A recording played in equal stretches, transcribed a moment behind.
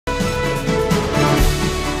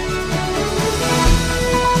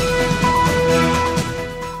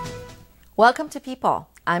Welcome to People.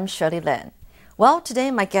 I'm Shirley Lin. Well, today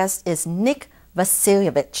my guest is Nick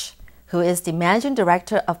Vasiljevic, who is the Managing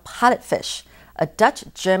Director of Pilotfish, a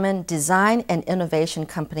Dutch-German design and innovation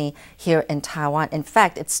company here in Taiwan. In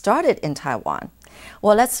fact, it started in Taiwan.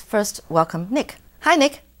 Well, let's first welcome Nick. Hi,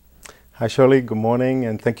 Nick. Hi, Shirley. Good morning,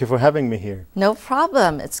 and thank you for having me here. No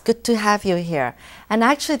problem. It's good to have you here. And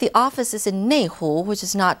actually, the office is in Nagel, which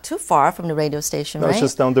is not too far from the radio station, No, right? it's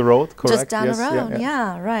just down the road, correct? Just down yes, the road,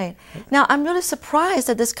 yeah, right. Now, I'm really surprised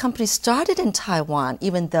that this company started in Taiwan,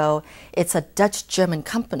 even though it's a Dutch-German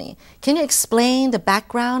company. Can you explain the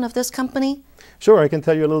background of this company? Sure, I can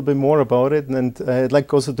tell you a little bit more about it, and I'd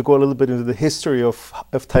like also to go a little bit into the history of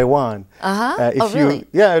Taiwan. Really?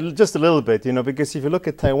 Yeah, just a little bit, because if you look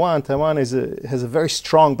at Taiwan, Taiwan has a very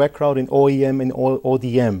strong background in OEM and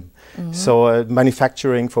ODM, so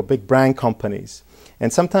manufacturing for big brand companies.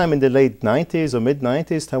 And sometime in the late 90s or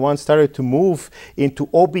mid-90s, Taiwan started to move into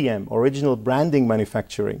OBM, original branding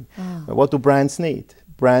manufacturing. What do brands need?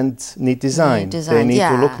 Brands need design. They need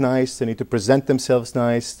to look nice. They need to present themselves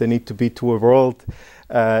nice. They need to be to a world,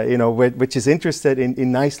 which is interested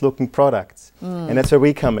in nice-looking products. And that's where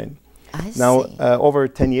we come in. Now, over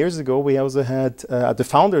 10 years ago, we also had the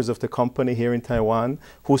founders of the company here in Taiwan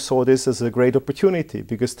who saw this as a great opportunity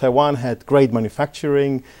because Taiwan had great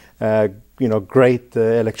manufacturing, great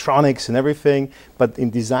electronics and everything. But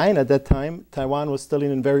in design at that time, Taiwan was still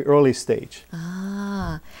in a very early stage.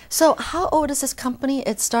 So how old is this company?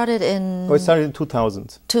 It started in... Oh, it started in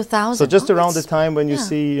 2000. 2000. So just around the time when you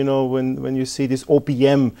see, when you see this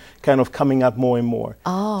OPM kind of coming up more and more.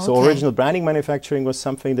 So original branding manufacturing was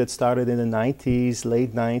something that started in the 90s,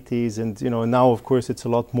 late 90s. And, now, of course, it's a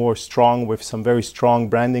lot more strong with some very strong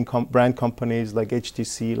brand companies like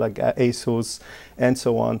HTC, like ASUS, and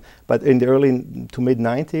so on. But in the early to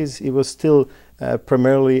mid-90s, it was still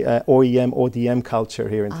primarily OEM, ODM culture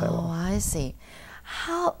here in Taiwan. Oh, I see.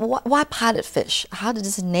 Why Pilotfish? How did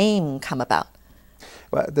this name come about?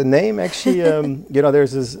 Well, the name actually,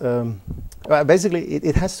 there's this, basically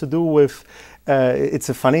it has to do with, it's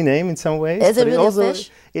a funny name in some ways. Is it really a fish?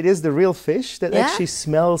 It is the real fish that actually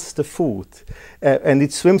smells the food and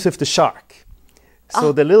it swims with the shark.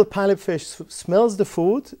 So the little pilotfish smells the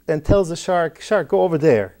food and tells the shark, go over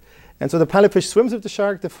there. And so the pilotfish swims with the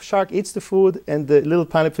shark eats the food, and the little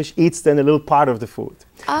pilotfish eats then a little part of the food.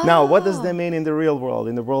 Now, what does that mean in the real world,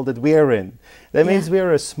 in the world that we're in? That means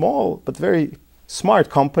we're a small but very smart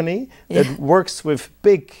company that works with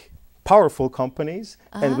big, powerful companies,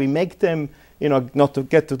 and we make them, not to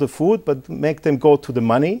get to the food, but make them go to the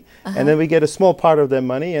money, and then we get a small part of their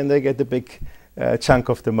money, and they get the big chunk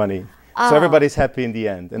of the money. So everybody's happy in the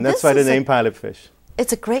end, and that's why the name Pilotfish.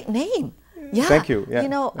 It's a great name. Yeah. Thank you. Yeah.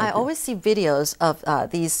 I always see videos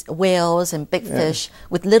of these whales and big fish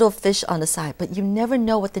with little fish on the side, but you never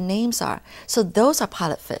know what the names are. So those are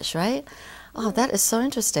pilotfish, right? Oh, that is so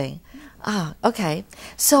interesting. Okay.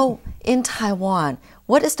 So in Taiwan,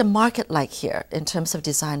 what is the market like here in terms of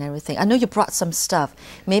design and everything? I know you brought some stuff.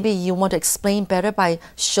 Maybe you want to explain better by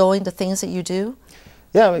showing the things that you do?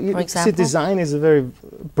 Yeah, see, design is a very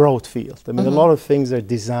broad field. I mean, a lot of things are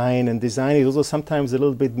design, and design is also sometimes a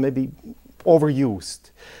little bit maybe overused.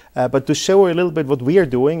 But to show you a little bit what we are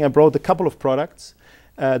doing, I brought a couple of products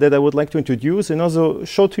that I would like to introduce and also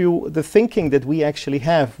show to you the thinking that we actually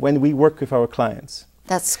have when we work with our clients.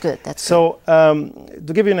 That's good. So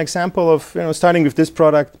to give you an example of, starting with this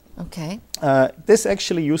product, this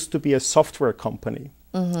actually used to be a software company.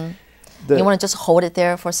 You want to just hold it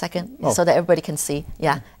there for a second so that everybody can see?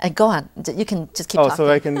 Yeah. And go on. You can just keep talking. So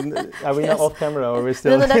I can, are we not off camera or are we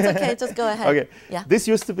still? No, that's okay. Just go ahead. Okay. Yeah. This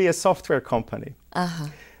used to be a software company.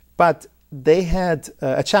 But they had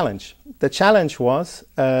a challenge. The challenge was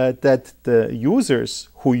that the users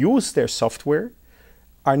who use their software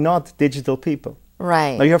are not digital people.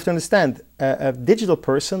 Right. Now you have to understand, a digital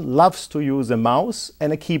person loves to use a mouse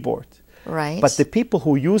and a keyboard. Right. But the people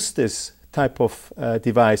who use this type of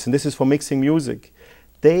device, and this is for mixing music,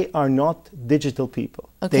 they are not digital people.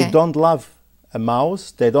 They don't love a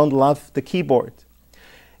mouse, they don't love the keyboard.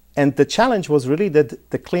 And the challenge was really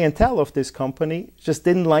that the clientele of this company just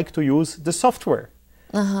didn't like to use the software.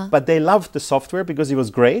 But they loved the software because it was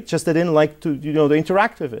great, just they didn't like to, to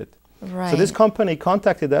interact with it. Right. So this company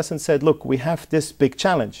contacted us and said, look, we have this big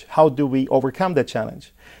challenge. How do we overcome that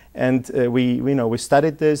challenge? And we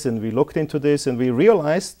studied this and we looked into this and we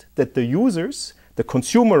realized that the users, the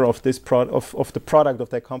consumer of this of the product of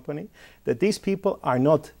that company, that these people are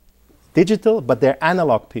not digital, but they're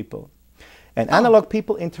analog people. And analog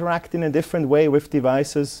people interact in a different way with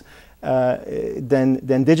devices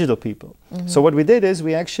than digital people. So what we did is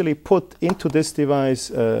we actually put into this device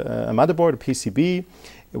a motherboard, a PCB,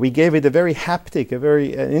 We gave it a very haptic, a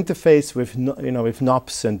very interface with with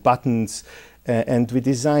knobs and buttons, and we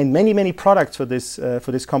designed many products for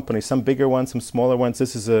this company. Some bigger ones, some smaller ones.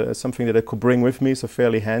 This is something that I could bring with me, so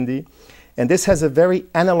fairly handy. And this has a very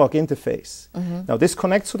analog interface. Now this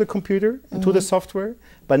connects to the computer, to the software,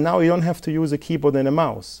 but now you don't have to use a keyboard and a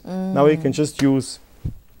mouse. Now you can just use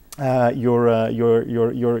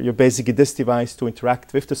your basically this device to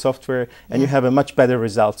interact with the software, and you have a much better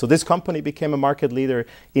result. So this company became a market leader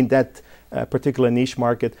in that particular niche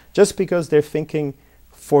market, just because they're thinking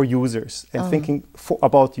for users and thinking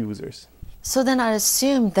about users. So then I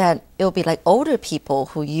assume that it'll be like older people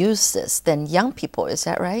who use this than young people. Is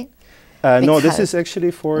that right? No, this is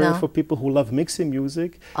actually for people who love mixing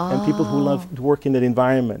music and people who love to work in that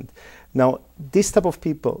environment. Now, this type of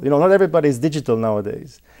people, not everybody is digital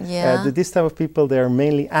nowadays. Yeah. This type of people, they are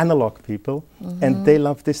mainly analog people, and they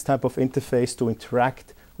love this type of interface to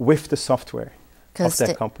interact with the software of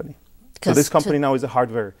that company. So this company now is a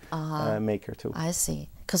hardware maker too. I see.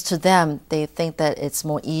 Because to them, they think that it's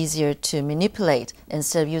more easier to manipulate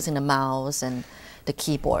instead of using the mouse and the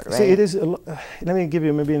keyboard, right? So it is. Let me give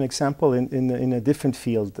you maybe an example in a different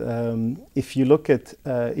field. If you look at,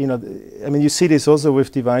 you see this also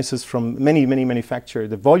with devices from many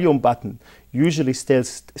manufacturers. The volume button usually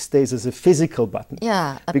stays as a physical button.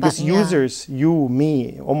 Yeah. Because users, you,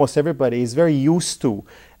 me, almost everybody is very used to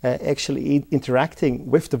actually interacting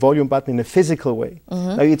with the volume button in a physical way.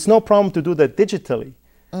 Now, it's no problem to do that digitally.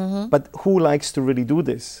 But who likes to really do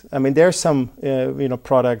this? I mean, there are some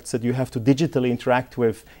products that you have to digitally interact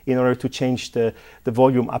with in order to change the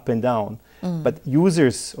volume up and down. But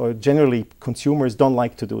users, or generally consumers, don't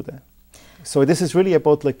like to do that. So this is really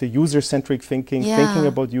about like the user-centric thinking, thinking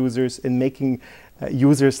about users and making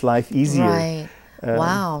users' life easier. Right.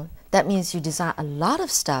 Wow. That means you design a lot of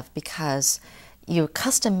stuff because you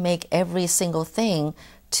custom make every single thing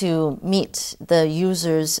to meet the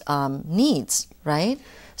user's needs, right?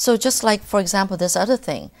 So just like, for example, this other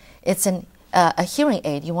thing, it's a hearing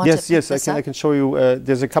aid. You want to pick this up? I can show you.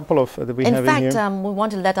 There's a couple of that we have in here. In fact, we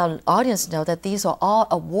want to let our audience know that these are all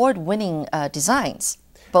award-winning designs.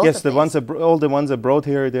 Yes, all the ones that brought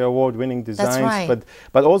here, they're award-winning designs. That's right.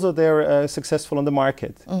 But also they're successful on the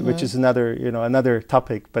market, which is another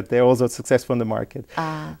topic. But they're also successful on the market.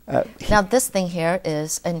 Now this thing here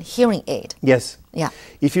is a hearing aid. Yes. Yeah.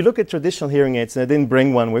 If you look at traditional hearing aids, and I didn't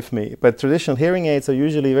bring one with me, but traditional hearing aids are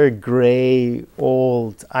usually very gray,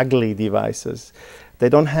 old, ugly devices. They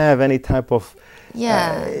don't have any type of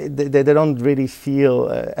they don't really feel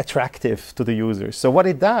attractive to the users. So what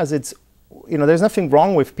it does, there's nothing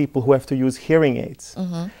wrong with people who have to use hearing aids.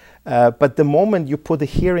 But the moment you put a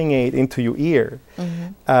hearing aid into your ear,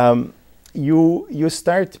 you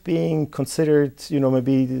start being considered,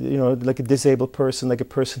 maybe, like a disabled person, like a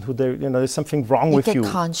person who, there's something wrong with you. You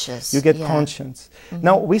get conscious. You get conscious.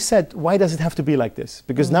 Now, we said, why does it have to be like this?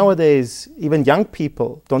 Because nowadays, even young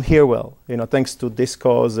people don't hear well, thanks to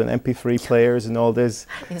discos and MP3 players and all this.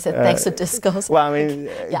 You said thanks to discos. Well, I mean,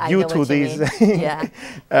 due to these. Yeah,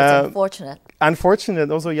 it's unfortunate. Unfortunate,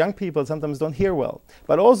 also young people sometimes don't hear well.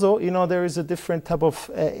 But also, there is a different type of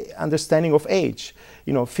understanding of age.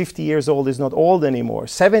 50 years old is not old anymore.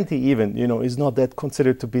 70 even, is not that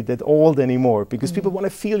considered to be that old anymore, because people want to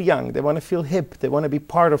feel young, they want to feel hip, they want to be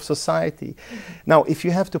part of society. Now, if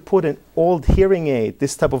you have to put an old hearing aid,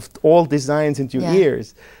 this type of old designs into your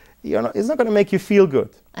ears, it's not going to make you feel good.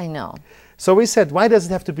 I know. So we said, why does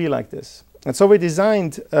it have to be like this? And so we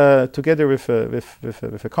designed together with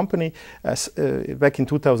a company back in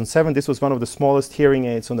 2007. This was one of the smallest hearing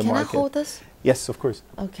aids on the market. Can I hold this? Yes, of course.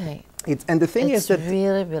 Okay. And the thing is that it's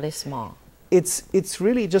really, really small. It's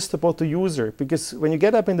really just about the user, because when you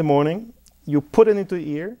get up in the morning, you put it into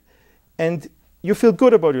your ear, and you feel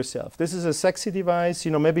good about yourself. This is a sexy device.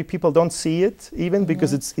 Maybe people don't see it even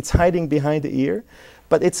because it's hiding behind the ear.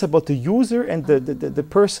 But it's about the user and the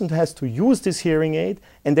person who has to use this hearing aid,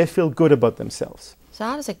 and they feel good about themselves. So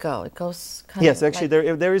how does it go? It goes kind yes, of actually,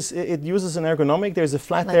 like it uses an ergonomic. There's a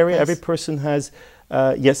flat like area. this. Every person has,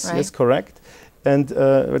 yes, Right. yes, correct. And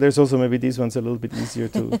there's also maybe these ones a little bit easier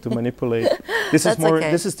to manipulate. This is more.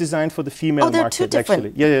 Okay. This is designed for the female they're market. two different-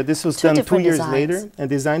 Actually, yeah. This was done 2 different years designs. later and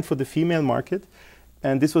designed for the female market,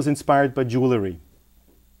 and this was inspired by jewelry.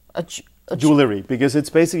 Jewelry, because it's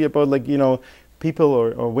basically about people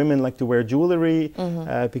or women like to wear jewelry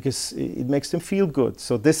because it makes them feel good.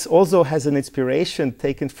 So this also has an inspiration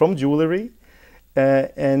taken from jewelry,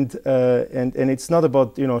 and it's not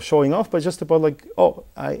about showing off, but just about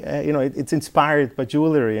it's inspired by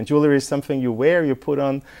jewelry, and jewelry is something you wear, you put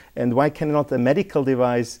on, and why cannot a medical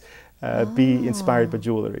device be inspired by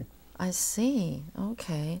jewelry? I see.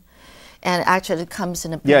 Okay. And actually, it comes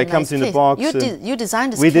in a yeah, it nice comes in case. a box. You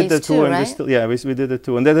designed this we case did the too, two, right? and we did it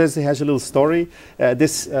too. And that has a little story.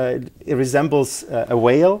 This it resembles a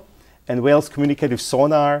whale, and whales communicate with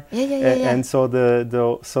sonar. Yeah. And so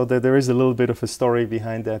there is a little bit of a story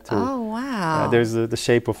behind that too. Oh wow! There's the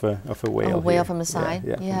shape of a whale. A whale here. from the side.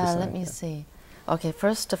 Yeah, from the side, let me see. Okay,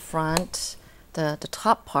 first the front, the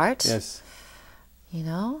top part. Yes. You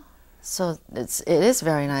know, so it is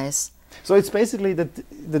very nice. So it's basically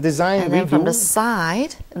the design And we then from do. the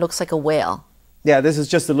side, it looks like a whale. Yeah, this is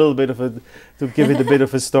just a little bit of to give it a bit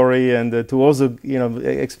of a story, and to also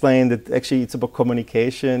explain that actually it's about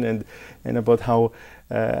communication and about how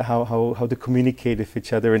to communicate with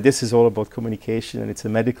each other, and this is all about communication, and it's a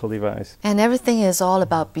medical device. And everything is all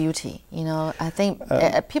about beauty. You know, I think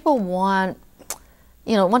people want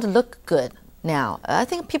to look good now. I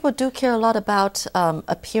think people do care a lot about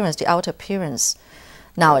appearance, the outer appearance.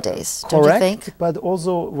 Nowadays, don't you think? But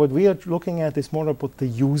also what we are looking at is more about the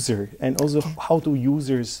user, and also how do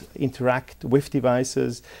users interact with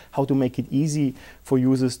devices, how to make it easy for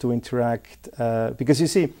users to interact. Because you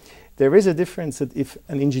see, there is a difference that if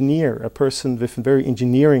an engineer, a person with a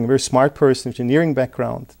very smart person, engineering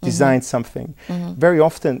background, designs something, very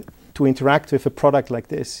often to interact with a product like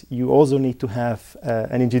this, you also need to have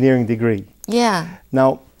an engineering degree. Yeah.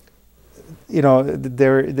 Now,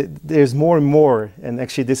 there's more and more, and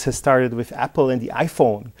actually this has started with Apple and the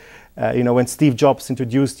iPhone. When Steve Jobs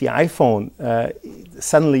introduced the iPhone,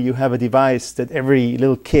 suddenly you have a device that every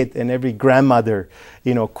little kid and every grandmother,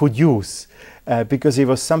 could use, because it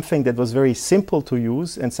was something that was very simple to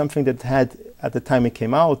use, and something that had, at the time it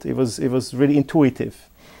came out, it was really intuitive.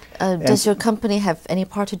 Does your company have any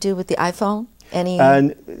part to do with the iPhone? Any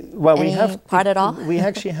part at all? We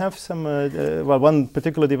actually have some, one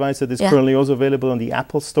particular device that is currently also available on the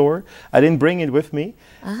Apple Store. I didn't bring it with me,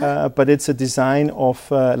 but it's a design of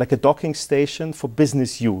like a docking station for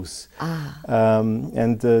business use.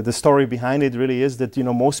 And the story behind it really is that,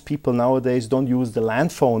 most people nowadays don't use the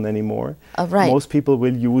land phone anymore. Most people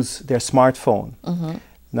will use their smartphone.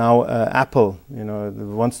 Now Apple,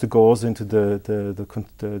 wants to go also into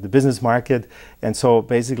the business market, and so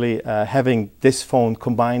basically having this phone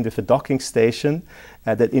combined with a docking station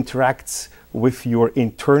that interacts with your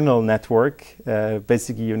internal network.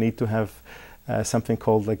 Basically, you need to have something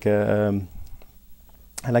called like a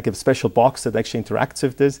special box that actually interacts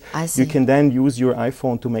with this. I see. You can then use your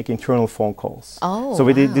iPhone to make internal phone calls. Oh, so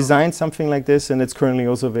we designed something like this, and it's currently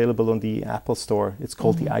also available on the Apple Store. It's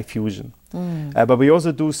called the iFusion. But we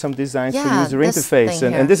also do some designs for user interface,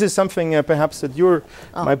 and this is something perhaps that you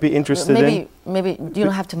might be interested in. Maybe you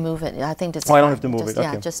don't have to move it. I think I don't have to move it.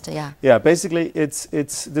 Okay. Yeah. Basically,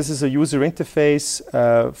 this is a user interface.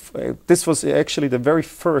 This was actually the very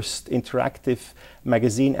first interactive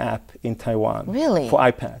magazine app in Taiwan. Really? For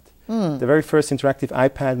iPad. The very first interactive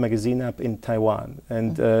iPad magazine app in Taiwan.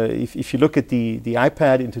 And if you look at the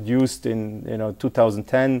iPad introduced in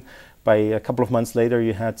 2010, by a couple of months later,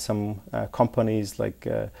 you had some companies like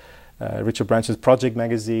Richard Branch's Project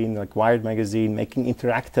Magazine, like Wired Magazine, making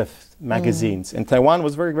interactive magazines. And Taiwan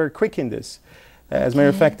was very, very quick in this. As a matter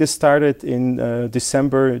of fact, this started in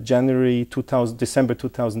December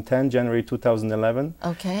 2010, January 2011.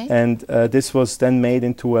 Okay. And this was then made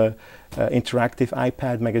into a interactive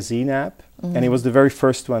iPad magazine app. And it was the very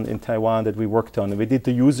first one in Taiwan that we worked on. And we did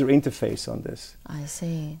the user interface on this. I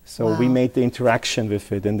see. So we made the interaction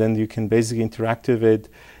with it, and then you can basically interact with it.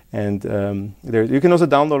 And you can also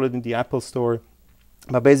download it in the Apple Store.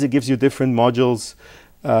 But basically it gives you different modules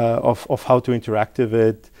of how to interact with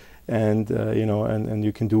it. And and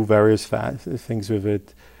you can do various things with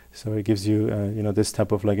it. So it gives you this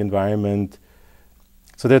type of like environment.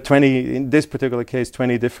 So there are 20, in this particular case,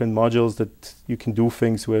 20 different modules that you can do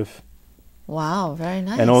things with. Wow, very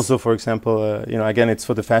nice. And also, for example, again, it's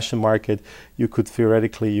for the fashion market. You could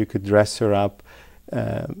dress her up,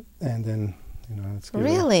 and then it's good.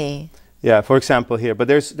 Really? Yeah, for example here. But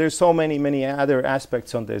there's so many other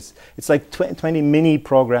aspects on this. It's like 20 mini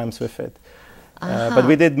programs with it. But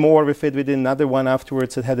we did more with it. We did another one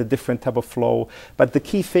afterwards that had a different type of flow. But the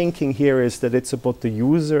key thinking here is that it's about the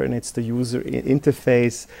user, and it's the user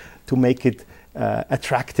interface to make it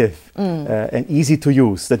attractive and easy to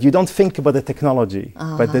use. That you don't think about the technology,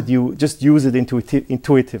 but that you just use it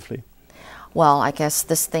intuitively. Well, I guess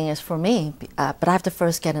this thing is for me, but I have to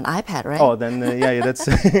first get an iPad, right? Oh, then that's...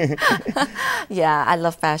 Yeah, I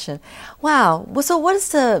love fashion. Wow. Well, so what is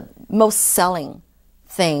the most selling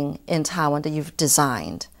thing in Taiwan that you've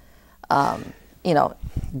designed, among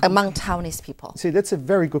Taiwanese people? See, that's a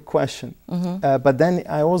very good question. But then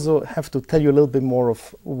I also have to tell you a little bit more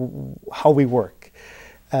of how we work.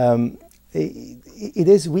 it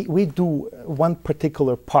is, we do one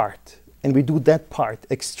particular part, and we do that part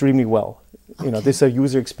extremely well. You know, these are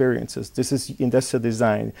user experiences, this is industrial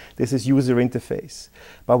design, this is user interface.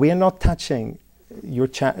 But we are not touching your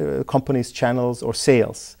company's channels or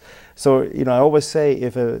sales. So, you know, I always say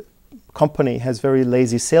if a company has very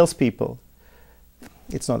lazy salespeople,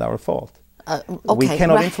 it's not our fault. We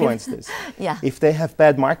cannot influence this. Yeah. If they have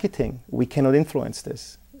bad marketing, we cannot influence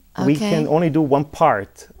this. We can only do one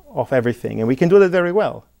part of everything, and we can do that very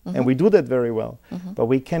well. And we do that very well. But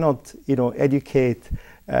we cannot, you know, educate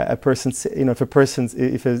a person. You know,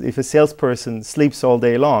 if a salesperson sleeps all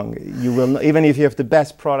day long, you will not, even if you have the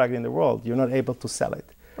best product in the world, you're not able to sell it.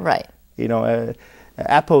 Right. You know,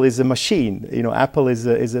 Apple is a machine. You know, Apple is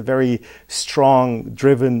a very strong,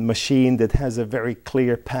 driven machine that has a very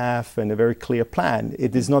clear path and a very clear plan.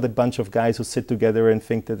 It is not a bunch of guys who sit together and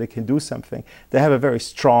think that they can do something. They have a very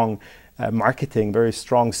strong marketing, very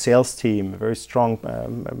strong sales team, very strong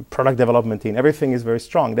product development team. Everything is very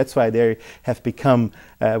strong. That's why they have become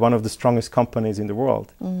one of the strongest companies in the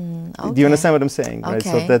world. Do you understand what I'm saying? Right?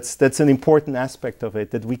 So that's an important aspect of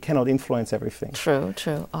it, that we cannot influence everything.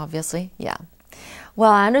 True, obviously, yeah.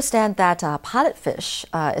 Well, I understand that Pilotfish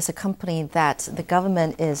is a company that the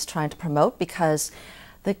government is trying to promote, because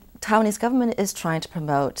the Taiwanese government is trying to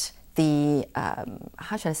promote the,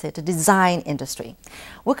 how should I say it, the design industry.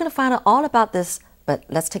 We're going to find out all about this, but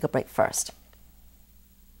let's take a break first.